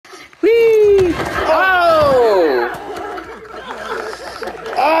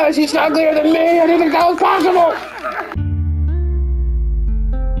is he's uglier than me? I didn't think that was possible!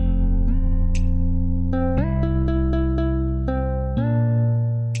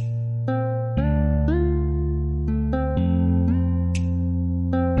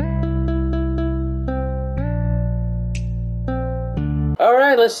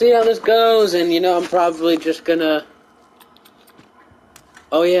 Alright, let's see how this goes, and I'm probably just gonna...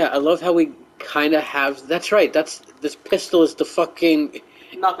 Oh yeah, I love how we kinda have... That's right, this pistol is the fucking...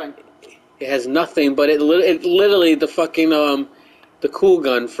 Nothing. It has nothing, but it literally the fucking, the cool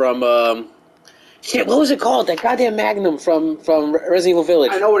gun from, shit, what was it called? That goddamn Magnum from Resident Evil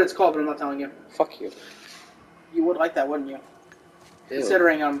Village. I know what it's called, but I'm not telling you. Fuck you. You would like that, wouldn't you? Ew.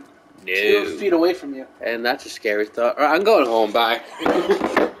 Considering I'm 2 feet away from you. And that's a scary thought. Alright, I'm going home, bye.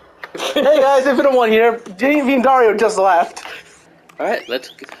 Hey guys, if you don't want to hear, JV and Dario just left. Alright,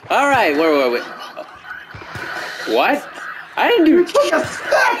 alright, wait. What? I didn't do... You took a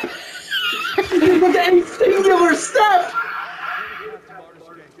step! You didn't take any singular step!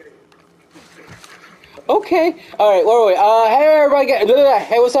 Okay. Alright, where are we? Hey everybody,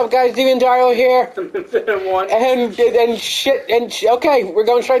 hey, what's up guys? JV and Dario here. Okay, we're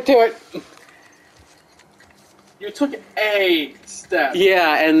going straight to it. You took a step.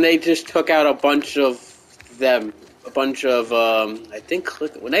 Yeah, and they just took out a bunch of them. A bunch of, I think, well,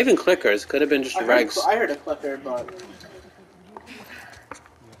 not even clickers. Could have been just regs. I heard a clicker, but...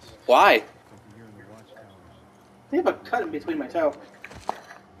 Why? They have a cut in between my toe.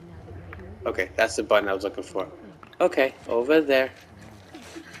 Okay, that's the button I was looking for. Okay, over there.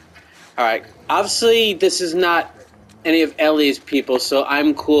 Alright, obviously this is not any of Ellie's people, so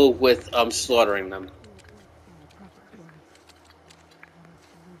I'm cool with, slaughtering them.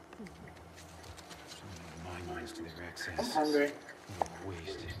 I'm hungry.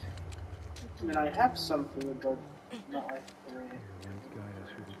 I mean, I have some food, but not like great.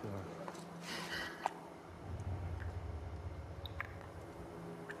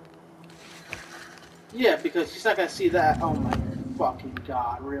 Yeah, because he's not gonna see that. Oh my fucking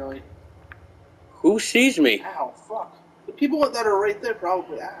god, really? Who sees me? Ow, fuck. The people that are right there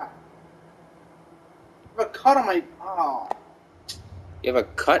probably. Ow. I have a cut on my. Oh. You have a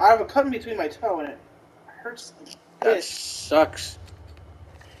cut? I have a cut in between my toe and it hurts. That sucks.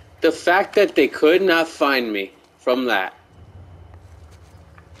 The fact that they could not find me from that.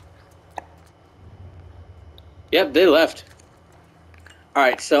 Yep, they left.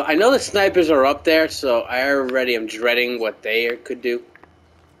 Alright, so I know the snipers are up there, so I already am dreading what they could do.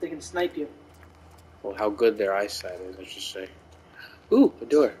 They can snipe you. Well, how good their eyesight is, I should say. Ooh, a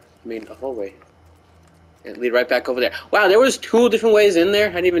door. I mean, a hallway. And lead right back over there. Wow, there was 2 different ways in there?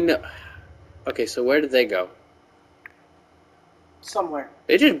 I didn't even know. Okay, so where did they go? Somewhere.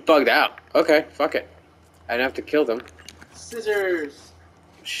 They just bugged out. Okay, fuck it. I didn't have to kill them. Scissors.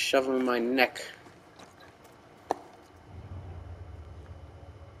 Shove them in my neck.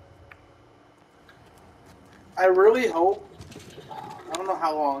 I really hope. I don't know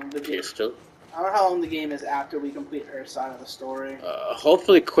how long the game. Pistol. I don't know how long the game is after we complete our side of the story.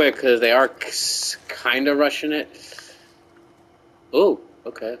 Hopefully quick, because they are kind of rushing it. Oh,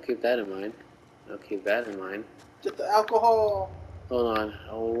 okay, I'll keep that in mind. Get the alcohol. Hold on,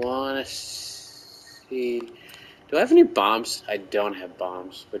 I want to see... Do I have any bombs? I don't have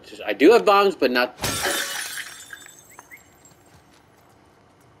bombs. I do have bombs, but not...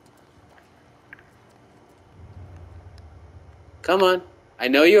 Come on. I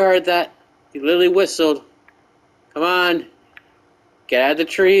know you heard that. You literally whistled. Come on. Get out of the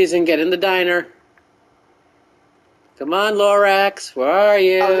trees and get in the diner. Come on, Lorax. Where are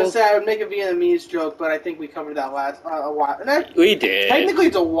you? I was gonna say I would make a Vietnamese joke, but I think we covered that last a while. We did. Technically,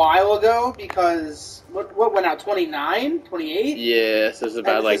 it's a while ago because what went out 29, 28? Yes, this is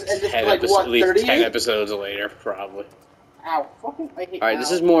about like 10 at least 10 episodes later, probably. Ow! Fucking! I hate. All right,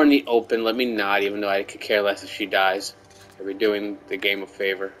 this is more in the open. Let me not, even though I could care less if she dies. We're doing the game a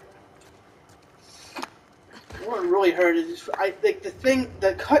favor. What really hurt is I think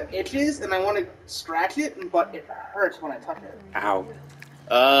the cut itches and I want to scratch it, but it hurts when I touch it. Ow.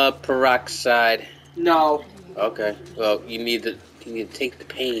 Peroxide. No. Okay. Well, you need to take the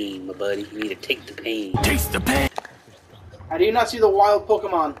pain, my buddy. You need to take the pain. Taste the pain. How do you not see the wild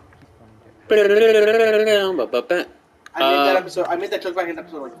Pokemon? I made that episode. I made that joke back in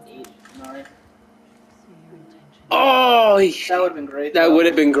episode like 8, 9. Oh, that would have been great. That would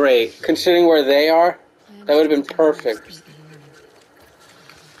have been great. Considering where they are, that would have been perfect.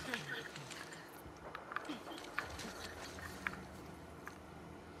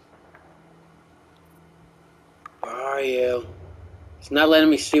 Where are you? It's not letting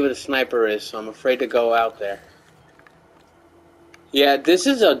me see where the sniper is, so I'm afraid to go out there. Yeah, this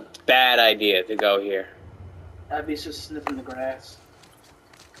is a bad idea to go here. Abby's just sniffing the grass.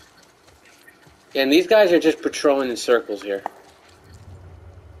 Yeah, and these guys are just patrolling in circles here.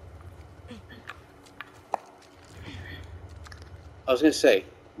 I was gonna say,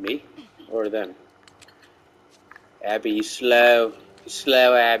 me or them? Abby, you slow. You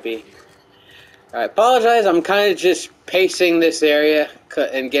slow, Abby. I apologize, I'm kind of just pacing this area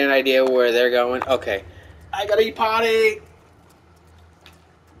and get an idea where they're going. Okay. I gotta eat potty!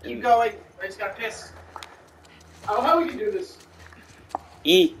 Keep going. I just gotta piss. Oh, how we can do this?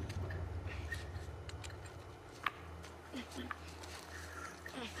 E.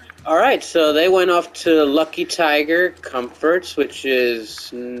 Alright, so they went off to Lucky Tiger Comforts, which is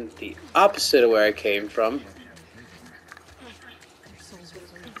the opposite of where I came from.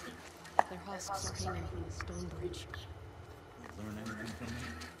 Their husks are hanging from the stone bridge. Learn anything from me?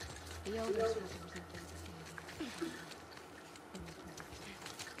 The elders were something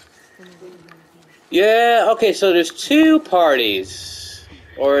Yeah, okay, so there's two parties.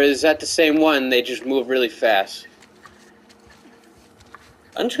 Or is that the same one? They just move really fast.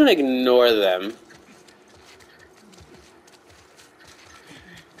 I'm just gonna ignore them.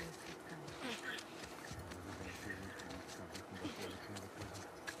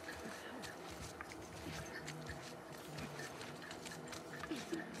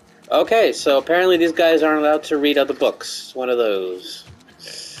 Okay, so apparently these guys aren't allowed to read other books. One of those.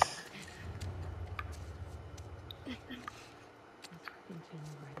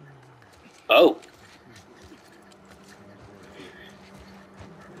 Oh.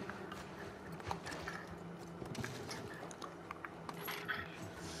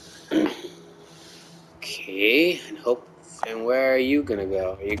 Okay, and hope. And where are you gonna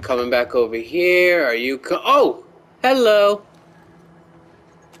go? Are you coming back over here? Are you oh! Hello!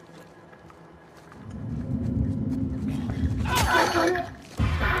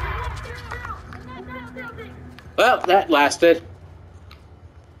 Well, that lasted.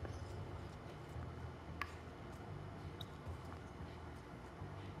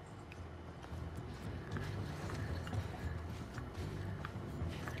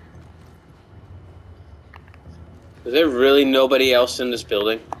 Is there really nobody else in this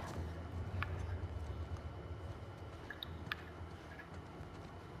building?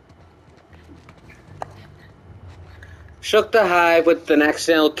 Shook the hive with an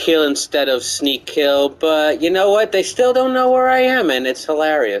accidental kill instead of sneak kill, but you know what? They still don't know where I am, and it's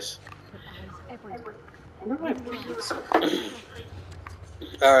hilarious.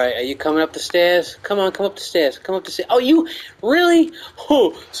 Alright, are you coming up the stairs? Come on, come up the stairs. Come up the stairs. Oh, you? Really?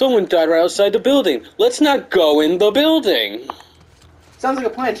 Oh, someone died right outside the building. Let's not go in the building. Sounds like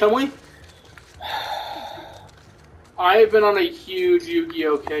a plan, shall we? I've been on a huge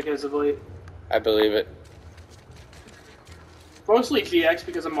Yu-Gi-Oh kick as of late. I believe it. Mostly GX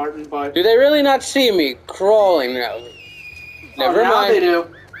because of Martin, but... Do they really not see me crawling now? Never now mind. they do.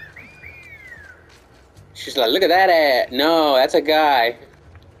 She's like, look at that ass. No, that's a guy.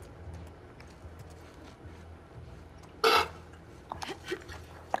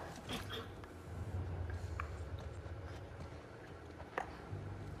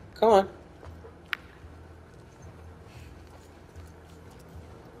 Come on.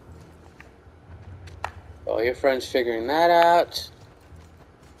 All your friends figuring that out.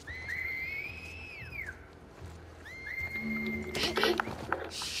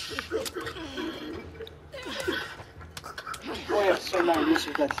 Oh, I have so many use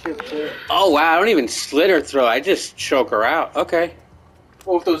of that shit, too. Oh, wow, I don't even slit her throat. I just choke her out. Okay.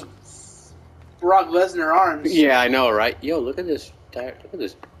 Oh, with those Brock Lesnar arms. Yeah, I know, right? Yo, look at this. Look at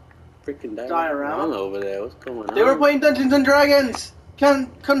this freaking diorama over there. What's going on? They were playing Dungeons and Dragons.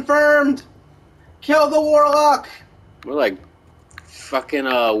 Confirmed. Kill the warlock. We're like fucking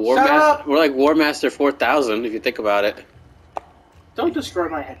War Shut Master. up. We're like War Master 4000 if you think about it. Don't destroy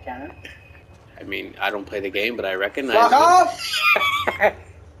my headcanon. I mean, I don't play the game, but I recognize Fuck it. off!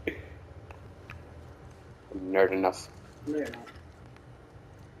 I'm nerd enough. No.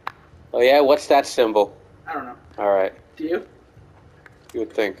 Oh yeah, what's that symbol? I don't know. All right, Do you? you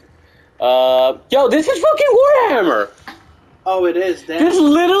would think. Yo, this is fucking Warhammer. Oh, it is. Damn. This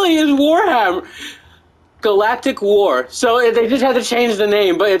literally is Warhammer. Galactic War. So they just had to change the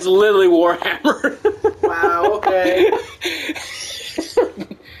name, but it's literally Warhammer. Wow. Okay.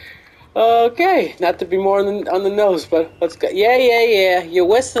 Okay, not to be more on the nose, but let's go. Yeah. You're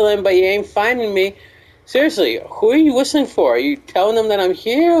whistling, but you ain't finding me. Seriously, who are you whistling for? Are you telling them that I'm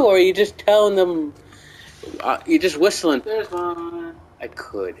here, or are you just telling them... you're just whistling? There's one. I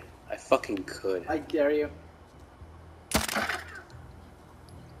could. I fucking could. I dare you.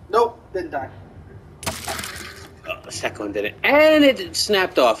 Nope, didn't die. Oh, the second one didn't. And it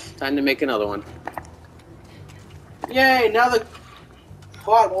snapped off. Time to make another one. Yay, now the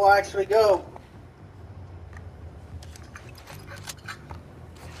plot will actually go.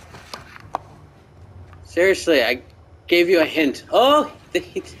 Seriously, I gave you a hint. Oh,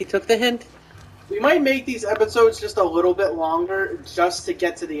 he took the hint. We might make these episodes just a little bit longer just to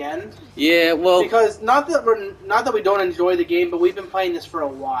get to the end. Yeah, well... Because not that we don't enjoy the game, but we've been playing this for a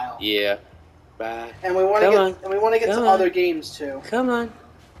while. Yeah. Bye. And we want to get to other games too. Come on.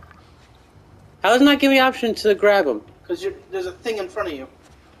 How does it not give me the option to grab him? Because there's a thing in front of you.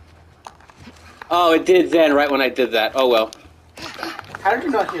 Oh, it did then, right when I did that. Oh well. How did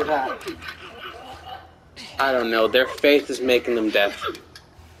you not hear that? I don't know. Their faith is making them deaf.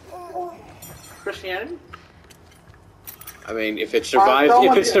 Christianity? I mean, if it survived,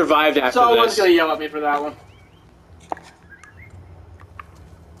 survived after someone's this, gonna yell at me for that one.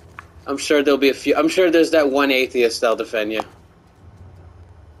 I'm sure there'll be a few. I'm sure there's that one atheist that'll defend you.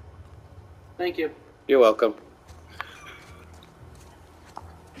 Thank you. You're welcome.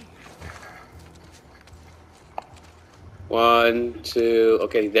 One, two.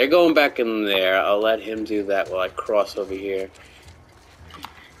 Okay, they're going back in there. I'll let him do that while I cross over here.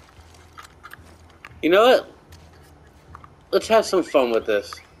 You know what? Let's have some fun with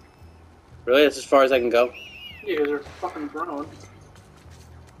this. Really? That's as far as I can go? Yeah, because they're fucking grown.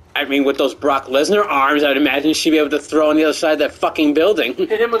 I mean, with those Brock Lesnar arms, I'd imagine she'd be able to throw on the other side of that fucking building.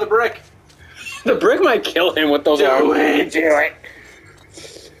 Hit him with a brick. The brick might kill him with those arms. Do it!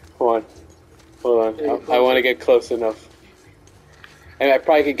 Hold on. I want to get close enough. I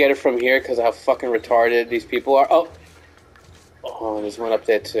probably could get it from here because of how fucking retarded these people are. Oh, there's one up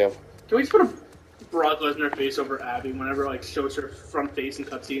there too. Can we just put a Brock Lesnar face over Abby whenever like shows her front face in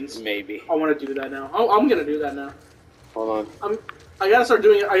cutscenes? Maybe. I want to do that now. I'm gonna do that now. Hold on. I gotta start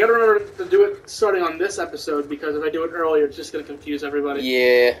doing it. I gotta remember to do it starting on this episode because if I do it earlier, it's just gonna confuse everybody.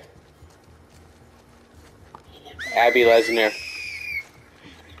 Yeah. Abby Lesnar.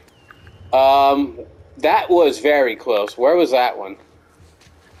 That was very close. Where was that one?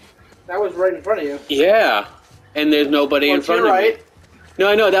 That was right in front of you. Yeah. And there's nobody in front of me. No,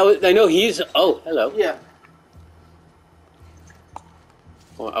 I know. I know he's... Oh, hello. Yeah.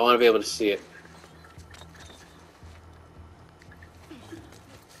 Well, I want to be able to see it.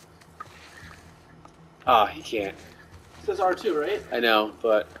 Ah, he can't. It says R2, right? I know,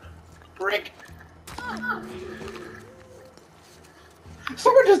 but... Brick.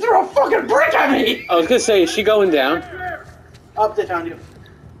 Someone just threw a fucking brick at me! I was gonna say, is she going down? Up, they found you.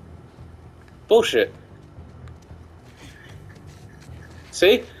 Bullshit.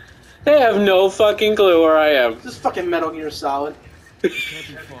 See? They have no fucking clue where I am. This is fucking Metal Gear Solid.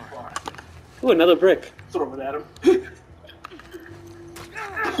 Ooh, another brick. Throw it at him.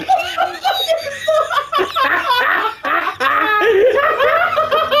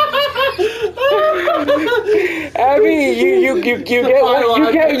 Abby,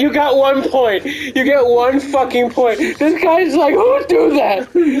 you got 1 point. You get 1 fucking point. This guy's like, who would do that?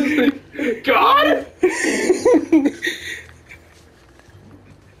 God?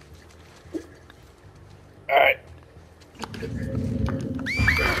 Alright.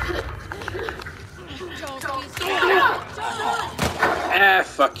 Ah,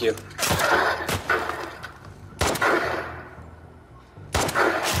 fuck you.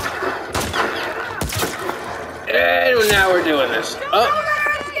 And now we're doing this. Oh.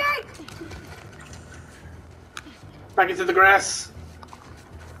 Back into the grass.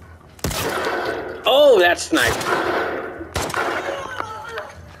 Oh, that's nice.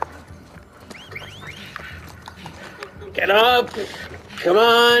 Get up. Come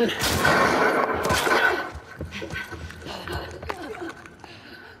on.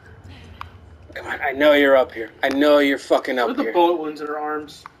 Come on, I know you're up here. I know you're fucking up Look at here. the bullet wounds in her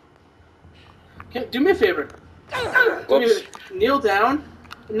arms. Okay, do me a favor. Whoops. Kneel down.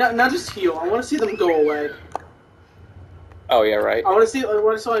 Not just heal. I want to see them go away. Oh yeah, right. I want to see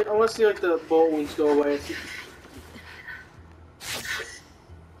like the bullet wounds go away.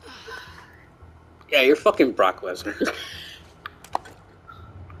 Yeah, you're fucking Brock Lesnar.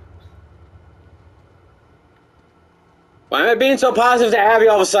 Why am I being so positive to Abby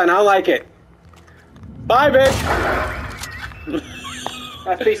all of a sudden? I don't like it. Bye, bitch.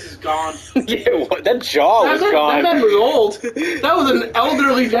 That face is gone. Yeah, what? That jaw was gone. That man was old. That was an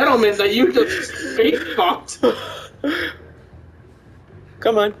elderly gentleman that you just face fucked.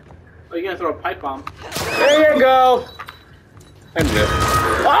 Come on. Oh, you're gonna throw a pipe bomb. There you go. I missed.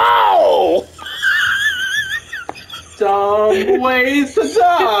 Oh! Some ways to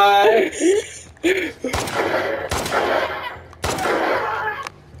die.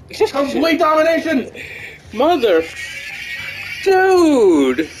 Complete domination. Mother.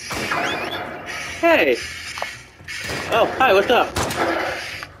 Dude. Hey. Oh, hi, what's up?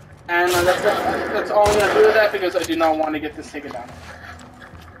 And that's all I'm gonna do with that because I do not want to get this taken down.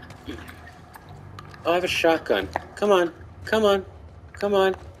 Oh, I have a shotgun. Come on. Come on. Come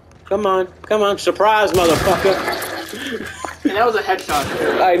on. Come on. Come on. Surprise, motherfucker. And that was a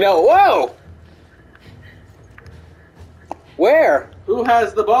headshot. I know. Whoa! Where? Who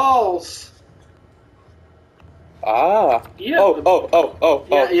has the balls? Ah. Yeah. Oh.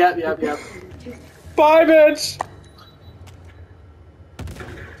 Yeah. 5 minutes!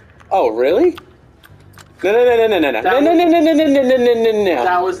 Oh, really? No.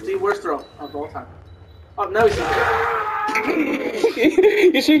 That was the worst throw of all time. Oh, no, he's not.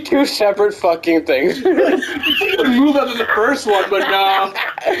 You see 2 separate fucking things. You could move up in the first one, but no.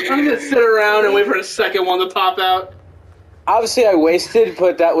 I'm gonna sit around and wait for the second one to pop out. Obviously, I wasted,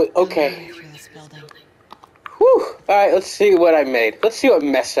 but that was okay. For this building. Whew. Alright, let's see what I made. Let's see what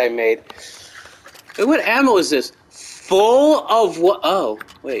mess I made. Hey, what ammo is this? Full of what? Oh,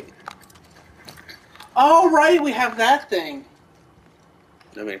 wait. Oh, right, we have that thing.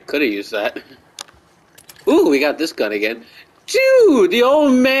 I mean, could have used that. Ooh, we got this gun again. Dude, the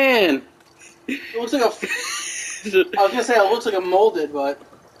old man. It looks like a. I was gonna say it looks like a molded, but.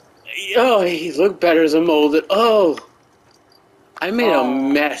 Oh, he looked better as a molded. Oh. I made a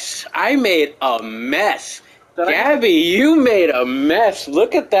mess. I made a mess. Gabby, you made a mess.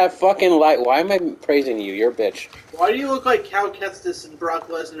 Look at that fucking light. Why am I praising you? You're a bitch. Why do you look like Cal Kestis and Brock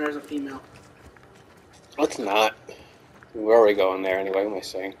Lesnar as a female? Let's not. Where are we going there anyway? What am I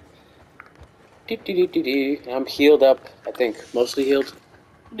saying? I'm healed up, I think. Mostly healed.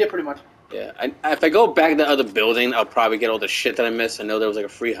 Yeah, pretty much. Yeah. If I go back to the other building, I'll probably get all the shit that I missed. I know there was like a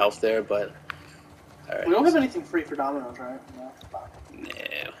free health there, but... Alright. We don't have anything free for Domino's, right? No.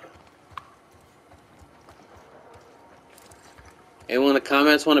 No. Anyone in the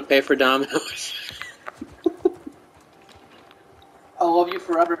comments want to pay for Domino's? I'll love you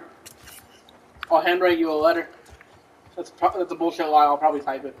forever. I'll handwrite you a letter. That's a bullshit lie. I'll probably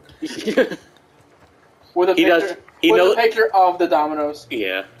type it. With a picture of the Domino's.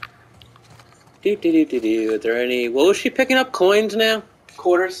 Yeah. Are there any... What was she picking up? Coins now?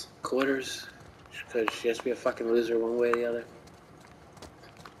 Quarters. Quarters. Because she has to be a fucking loser one way or the other.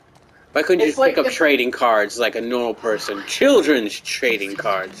 Why couldn't you just pick up trading cards like a normal person? Children's trading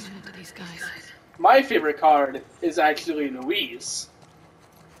cards. My favorite card is actually Louise.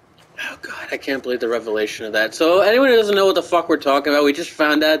 Oh god, I can't believe the revelation of that. So anyone who doesn't know what the fuck we're talking about, we just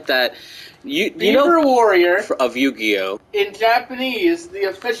found out that Beaver Warrior of Yu-Gi-Oh! In Japanese,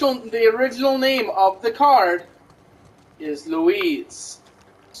 the original name of the card is Louise.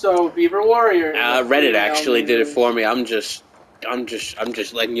 So Beaver Warrior. Reddit actually did it for me. I'm just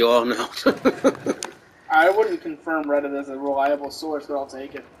letting you all know. I wouldn't confirm Reddit as a reliable source, but I'll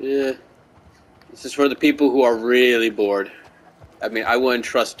take it. Yeah. This is for the people who are really bored. I mean, I wouldn't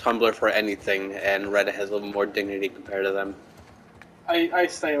trust Tumblr for anything, and Reddit has a little more dignity compared to them. I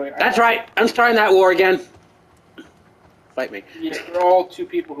stay away. That's right. I'm starting that war again. Fight me. Yeah, we're all 2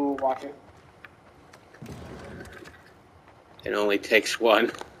 people who will watch it. It only takes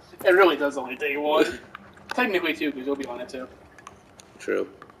 1. It really does only take 1. Technically 2, because you'll be on it too. True.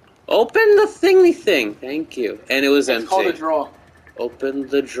 Open the thingy thing. Thank you. And it was empty. It's called a draw. Open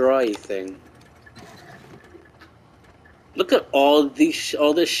the drawy thing. Look at all this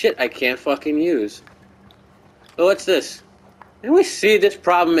shit I can't fucking use. Oh, what's this? Didn't we see this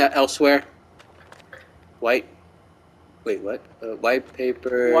problem elsewhere? Wait, what? White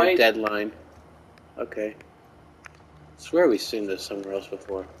paper deadline. Okay. I swear we've seen this somewhere else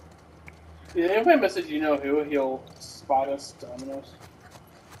before. Yeah, if I message you know who, he'll spot us Domino's.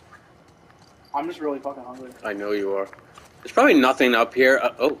 I'm just really fucking hungry. I know you are. There's probably nothing up here.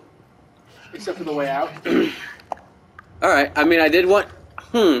 Oh. Except for the way out. Alright, I mean, I did want...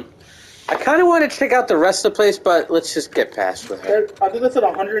 I kind of want to check out the rest of the place, but let's just get past with it. I think that's at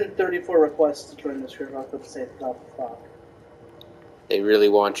 134 requests to join this group. I'll have to say it off the top. They really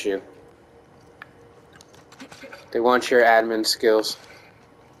want you. They want your admin skills.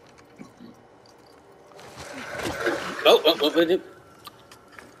 Oh, I did.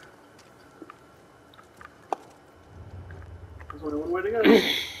 There's only one way to go.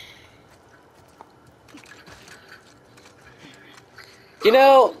 You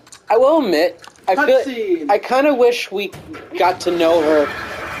know, I will admit, I kind of wish we got to know her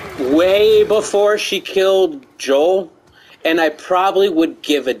way before she killed Joel, and I probably would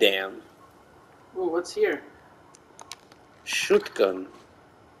give a damn. Ooh, what's here? Shotgun.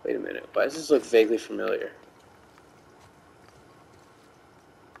 Wait a minute. Why does this look vaguely familiar?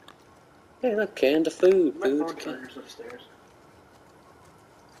 Hey, look, canned food. My phone Food. charger's upstairs.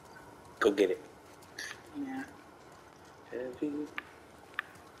 Go get it. Yeah. Heavy.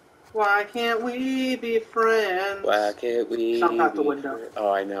 Why can't we be friends? Why can't we? Jump out the window.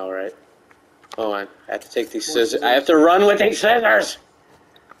 Oh, I know, right? Hold on. I have to take these More scissors. scissors. I have to run with these scissors.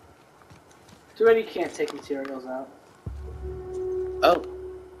 Too many can't take materials out. Oh.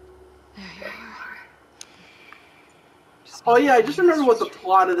 Oh yeah, I just remember what the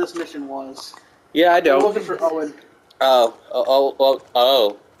plot of this mission was. Yeah, I We're don't. looking for Owen.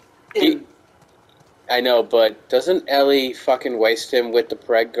 Oh. In, I know, but doesn't Ellie fucking waste him with the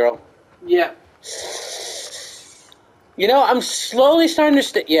preg girl? yeah. You know, I'm slowly starting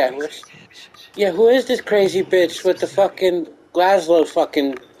to yeah, who is this crazy bitch with the fucking Glasgow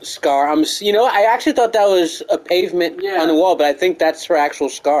fucking scar? I actually thought that was a pavement on the wall, but I think that's her actual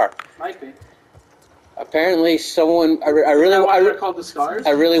scar. Might be. Apparently, someone. I Why they're called the scars? I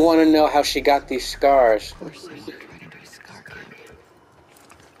really want to know how she got these scars.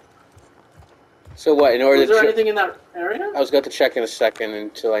 So what? In order Was there anything in that area? I was going to check in a second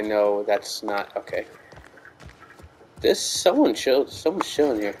until I know that's not okay. Someone's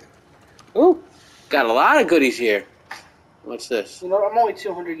chilling here. Ooh, got a lot of goodies here. What's this? You know, I'm only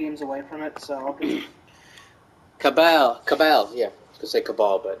 200 games away from it, so. Cabal, yeah. I was going to say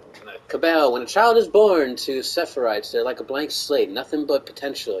Cabal, but Cabal, when a child is born to Sephirites, they're like a blank slate, nothing but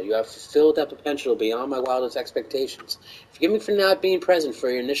potential. You have fulfilled that potential beyond my wildest expectations. Forgive me for not being present for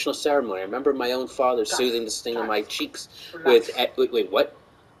your initial ceremony. I remember my own father soothing the sting of my cheeks with what?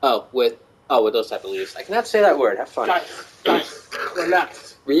 With those type of leaves. I cannot say that word. Have fun. Guys,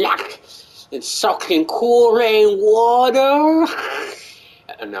 Relax. And soak in cool rain water.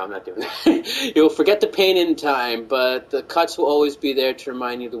 No, I'm not doing that. You'll forget the pain in time, but the cuts will always be there to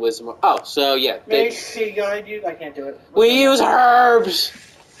remind you of the wisdom of... Oh, so yeah. I can't do it. We use herbs!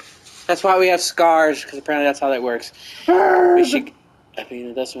 That's why we have scars, because apparently that's how that works. It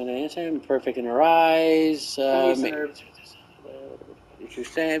doesn't mean answer. I'm perfect in her eyes. I'm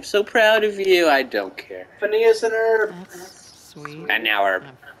so proud of you. I don't care. Phineas and Herb. That's sweet. And now herb. In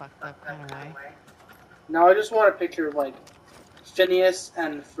a fucked up kind of way. Now I just want a picture of like Phineas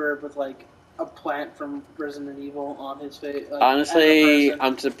and Ferb with like a plant from Resident Evil on his face. Like, honestly,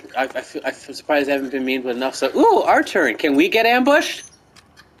 I'm surprised I haven't been mean enough. So, ooh, our turn. Can we get ambushed?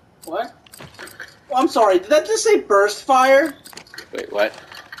 What? Oh, I'm sorry. Did that just say burst fire? Wait, what?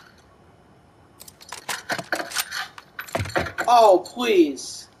 Oh,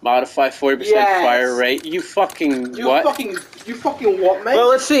 please. Modify 40% fire rate. You fucking what? You fucking what, mate? Well,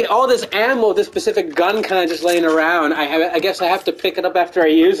 let's see. All this ammo, this specific gun, kind of just laying around. I guess I have to pick it up after I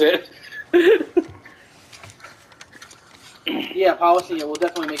use it. Yeah, polishing it will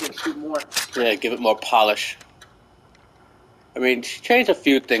definitely make it shoot more. Yeah, give it more polish. I mean, she changed a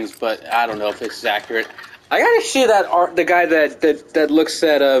few things, but I don't know if it's accurate. I gotta see the guy that looks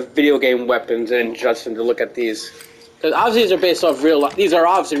at video game weapons and Justin to look at these. Because obviously these are based off these are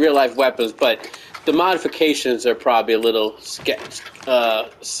obviously real life weapons, but the modifications are probably a little sus.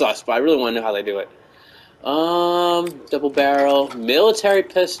 But I really want to know how they do it. Double barrel, military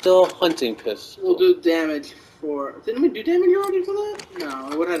pistol, hunting pistol. We'll do damage for. Didn't we do damage already for that?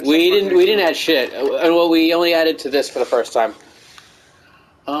 No, we didn't add shit. Well, we only added to this for the first time.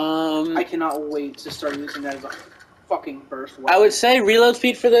 I cannot wait to start using that as a fucking burst weapon. I would say reload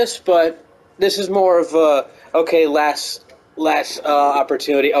speed for this, but this is more of a last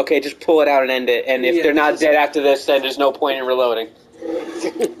opportunity. Okay, just pull it out and end it. And if they're not dead after this, then there's no point in reloading.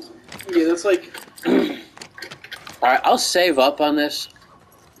 Yeah, that's like. All right, I'll save up on this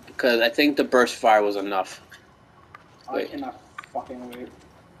because I think the burst fire was enough. I cannot fucking wait.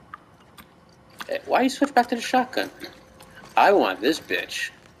 Hey, why you switch back to the shotgun? I want this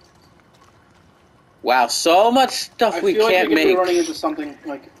bitch. Wow, so much stuff we can't we make. Be running into something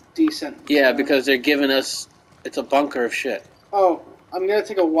like decent. Yeah, because they're giving us. It's a bunker of shit. Oh, I'm gonna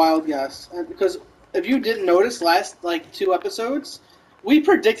take a wild guess because if you didn't notice last 2 episodes, we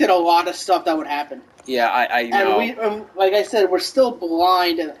predicted a lot of stuff that would happen. Yeah, I know. And we, like I said, we're still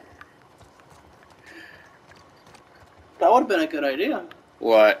blind. And that would have been a good idea.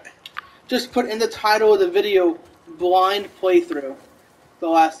 What? Just put in the title of the video, blind playthrough. The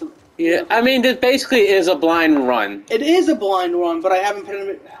last. Yeah, I mean, this basically is a blind run. It is a blind run, but I haven't put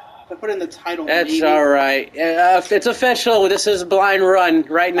in. I put in the title. That's all right. It's official. This is a blind run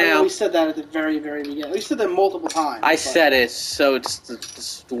right now. We said that at the very, very beginning. We said that multiple times. I said it, so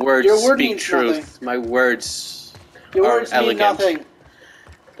it's the words speak truth. Nothing. My words Your words elegant. mean nothing.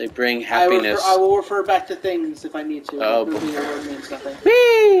 They bring happiness. I will refer back to things if I need to. Oh, your word means nothing.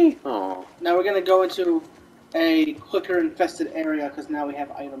 Whee! Oh. Now we're gonna go into a clicker infested area because now we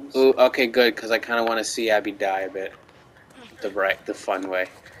have items. Ooh, okay, good, because I kind of want to see Abby die a bit. The fun way.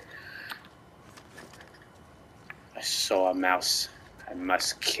 I saw a mouse. I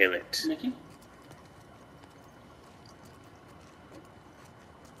must kill it. Mickey?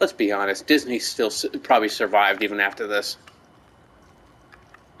 Let's be honest, Disney still probably survived even after this.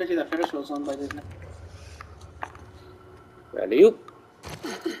 Mickey, that Ferris wheel's owned by Disney. Ready?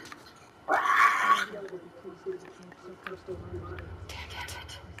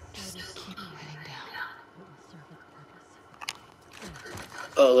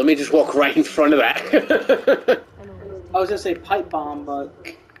 Oh, let me just walk right in front of that. I was gonna say pipe bomb, but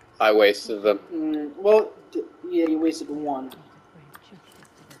I wasted them. well, yeah, you wasted one.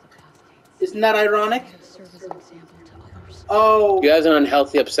 Isn't that ironic? Oh, You guys have an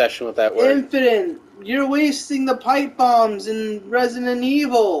unhealthy obsession with that word. Infinite, you're wasting the pipe bombs in Resident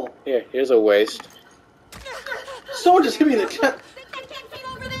Evil. Here's a waste. Someone just hit me in the chest.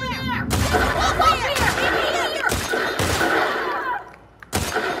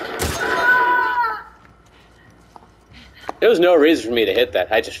 There was no reason for me to hit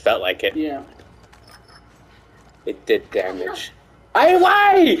that. I just felt like it. Yeah. It did damage.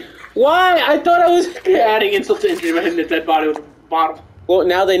 Why? I thought I was Adding insult to injury by hitting the dead body with a bottle. Well,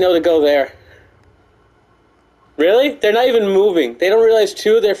 now they know to go there. Really? They're not even moving. They don't realize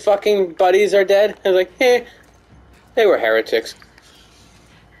two of their fucking buddies are dead? I was like, they were heretics.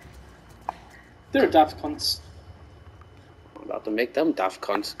 They're daft cunts. I'm about to make them daft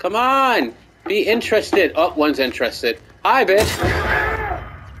cunts. Come on! Be interested. Oh, one's interested. Hi, bitch.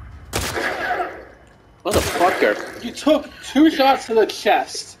 Motherfucker. You took 2 shots to the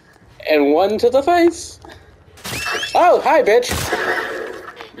chest. And one to the face. Oh, hi, bitch.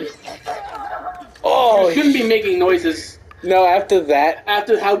 Oh, You shouldn't be making noises. no, after that.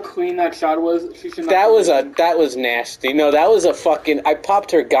 After how clean that shot was, she should not. That was nasty. No, that was a fucking... I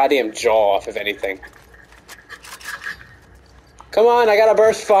popped her goddamn jaw off, if anything. Come on, I got a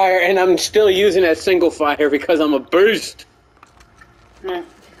burst fire, and I'm still using that single fire because I'm a burst. Yeah.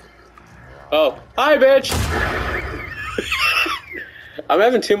 Oh, hi, bitch! I'm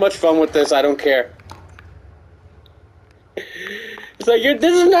having too much fun with this, I don't care. It's like,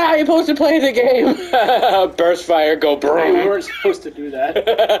 this is not how you're supposed to play the game! Burst fire, go We boom! weren't supposed to do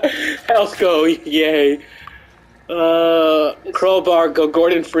that. Health go, yay. Crowbar, go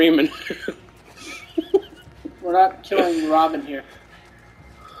Gordon Freeman. We're not killing Robin here.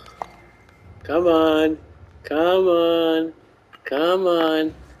 Come on. Come on. Come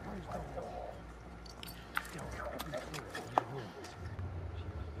on.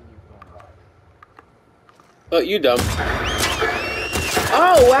 Oh, you dumb.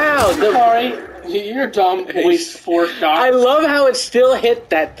 Oh, wow. Sorry, you're dumb. Waste 4 shots. I love how it still hit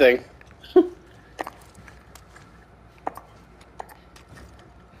that thing.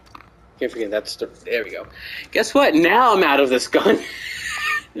 Can't forget that's the... There we go. Guess what? Now I'm out of this gun.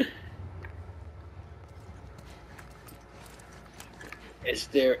 Is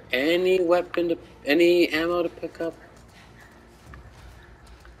there any any ammo to pick up?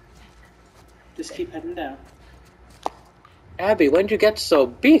 Just keep heading down. Abby, when'd you get so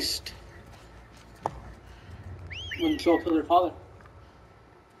beast? When Joel killed her father.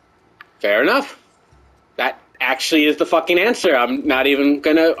 Fair enough. That actually is the fucking answer. I'm not even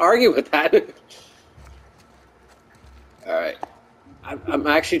gonna argue with that. Alright. I'm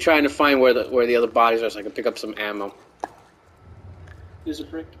actually trying to find where the other bodies are so I can pick up some ammo. There's a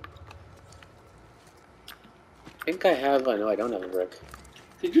brick. I think I have... I know I don't have a brick.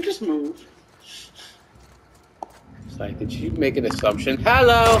 Did you just move? It's like, did you make an assumption?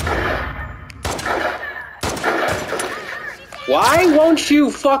 Hello! Why won't you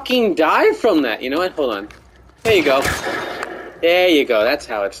fucking die from that? You know what? Hold on. There you go. There you go. That's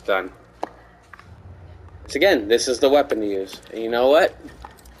how it's done. Once again, this is the weapon to use. And you know what?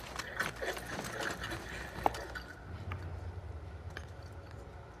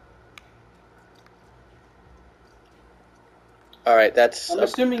 Alright, that's... I'm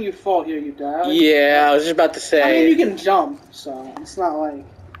assuming you fall here, you die. Yeah, I was just about to say... I mean, you can jump, so it's not like...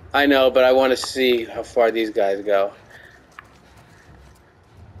 I know, but I want to see how far these guys go.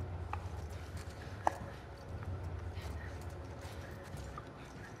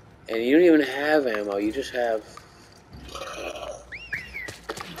 And you don't even have ammo, you just have...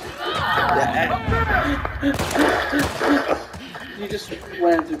 You just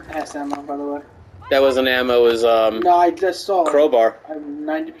ran through past ammo, by the way. That wasn't ammo, it was, No, I just saw it. crowbar. I'm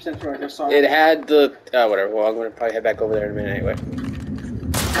 90% sure I just saw It it. had the... Oh, whatever. Well, I'm going to probably head back over there in a minute anyway.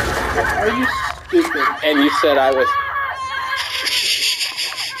 Are you stupid? And you said I was...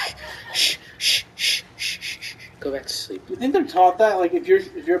 Go back to sleep. You think they're taught that? Like, if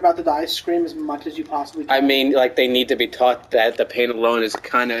you're about to die, scream as much as you possibly can? I mean, like, they need to be taught that the pain alone is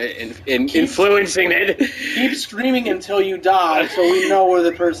kind of influencing it. Keep screaming until you die, so we know where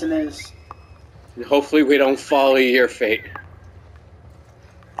the person is. And hopefully we don't follow your fate.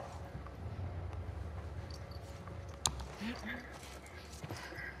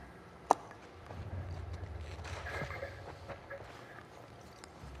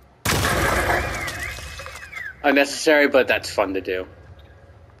 Unnecessary, but that's fun to do.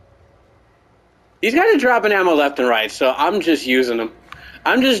 These guys are dropping ammo left and right, so I'm just using them.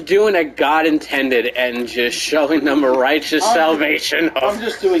 I'm just doing what God intended and just showing them a righteous salvation. I'm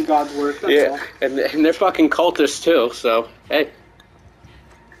just doing God's work, that's all. And they're fucking cultists too, so, hey.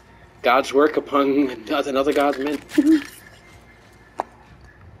 God's work upon another God's men.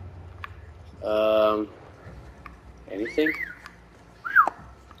 Anything?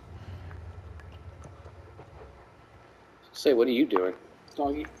 Say, what are you doing?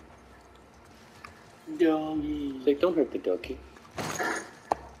 Doggy. Doggy. Say, don't hurt the doggy.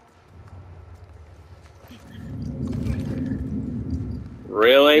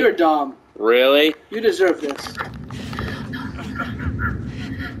 Really? You're dumb. Really? You deserve this.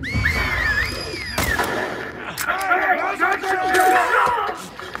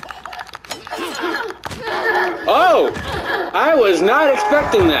 Oh! I was not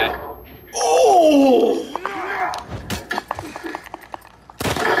expecting that. Oh!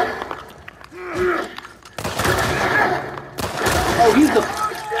 Oh, he's the...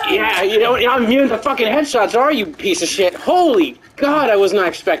 Yeah, you know, I'm immune to fucking headshots, are you, piece of shit? Holy God, I was not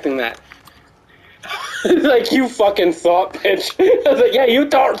expecting that. Like, you fucking thought, bitch. I was like, yeah, you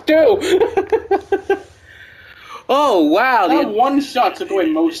thought too. Oh, wow. That one shot took away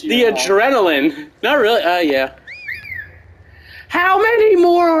most of the your adrenaline. Not really. Yeah. How many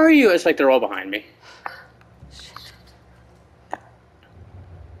more are you? It's like they're all behind me.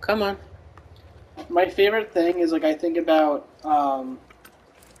 Come on. My favorite thing is, like, I think about,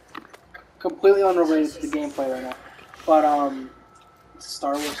 completely unrelated to the gameplay right now, but,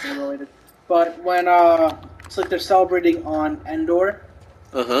 Star Wars related. But when, it's like they're celebrating on Endor.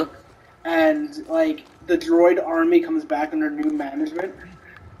 Uh-huh. And, like, the droid army comes back under new management.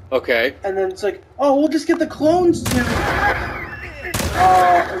 Okay. And then it's like, oh, we'll just get the clones to...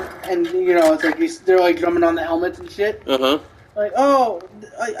 and, you know, it's like, they're, like, drumming on the helmets and shit. Uh-huh. Like, oh,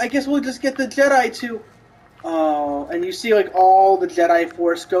 I guess we'll just get the Jedi to... Oh, and you see, like, all the Jedi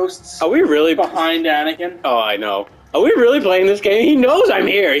Force ghosts... Are we really... behind Anakin. Oh, I know. Are we really playing this game? He knows I'm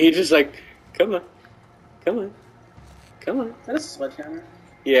here. He's just like, come on. Come on. Come on. That is a sledgehammer.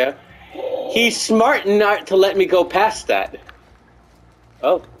 Yeah. He's smart not to let me go past that.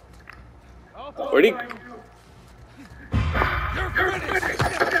 Oh. Where'd he...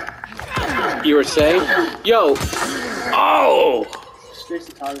 You were saying? Yo! Oh! Straight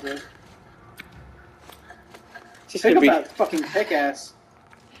to target. Just Pick gonna up that fucking pickass.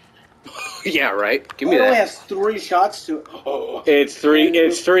 Yeah, right. Give me It only that. has 3 shots to it. It's three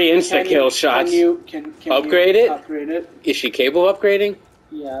insta kill shots. Can upgrade you it? upgrade it? Is she capable of upgrading?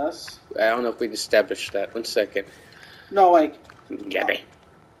 Yes. I don't know if we've established that. 1 second. No, like... Gabby.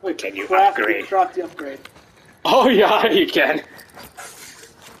 Like, Can you craft upgrade? Craft the upgrade. Oh yeah, you can.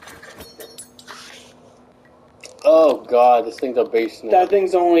 Oh god, this thing's a beast now. That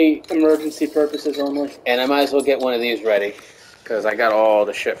thing's only emergency purposes only. And I might as well get one of these ready, because I got all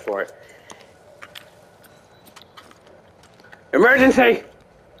the shit for it. Emergency!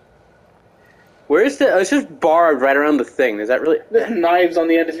 Where is the... it's just barred right around the thing. Is that really... There's knives on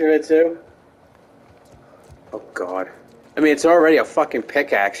the end of your head, too. Oh god. I mean, it's already a fucking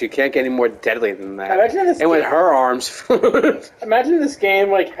pickaxe. You can't get any more deadly than that. Imagine this and with her arms... Imagine this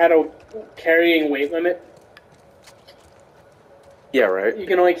game, like, had a carrying weight limit. Yeah, right. You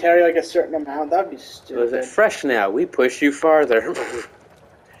can only carry, like, a certain amount. That'd be So stupid. is it fresh now? We push you farther.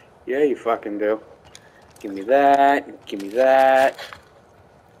 Yeah, you fucking do. Give me that. Give me that.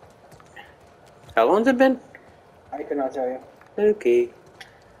 How long's it been? I cannot tell you. Okay.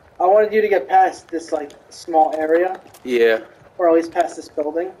 I wanted you to get past this, like, small area. Yeah. Or at least past this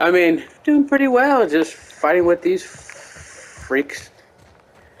building. I mean, doing pretty well. Just fighting with these freaks.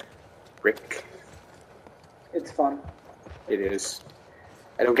 Rick. It's fun. It is.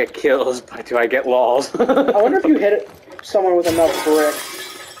 I don't get kills, but do I get lols? I wonder if you hit someone with enough brick.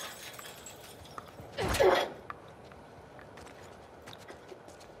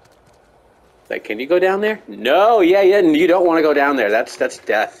 Like, can you go down there? No, yeah, you don't want to go down there. That's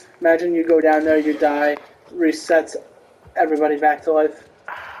death. Imagine you go down there, you die, resets everybody back to life.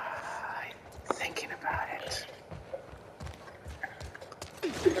 I'm thinking about it.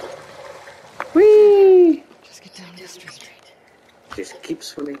 Whee! Just get history. Just keep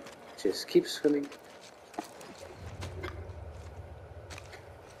swimming. Just keep swimming.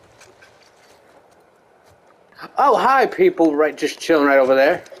 Oh, hi, people! Right, just chilling right over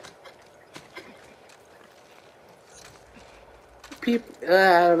there. People.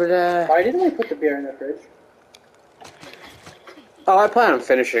 Why didn't we put the beer in the fridge? Oh, I plan on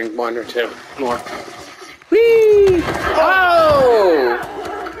finishing one or two more. Whee! Oh!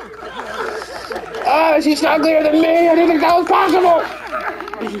 Oh, she's uglier than me! I didn't think that was possible!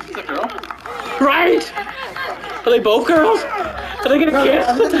 It's a girl? Right? Are they both girls? Are they gonna kiss?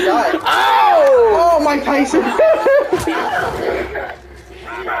 I'm gonna die. Oh! Oh, Mike Tyson!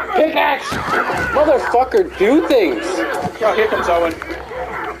 Pickaxe! Motherfucker, do things! Oh, here comes Owen.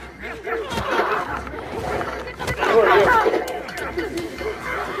 Who are you?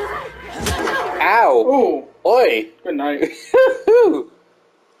 Ow! Ooh. Oi! Good night.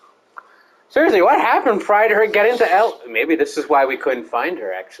 Seriously, what happened prior to her getting to Ellie? Maybe this is why we couldn't find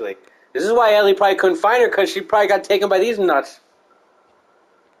her, actually. This is why Ellie probably couldn't find her, because she probably got taken by these nuts.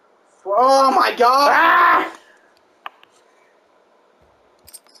 Oh my god! Ah!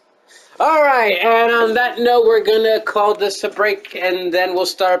 Alright, and on that note, we're gonna call this a break, and then we'll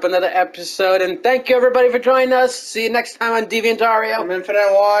start up another episode. And thank you, everybody, for joining us. See you next time on DeviantArio. I'm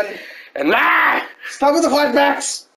Infinite One. And Stop with the flashbacks!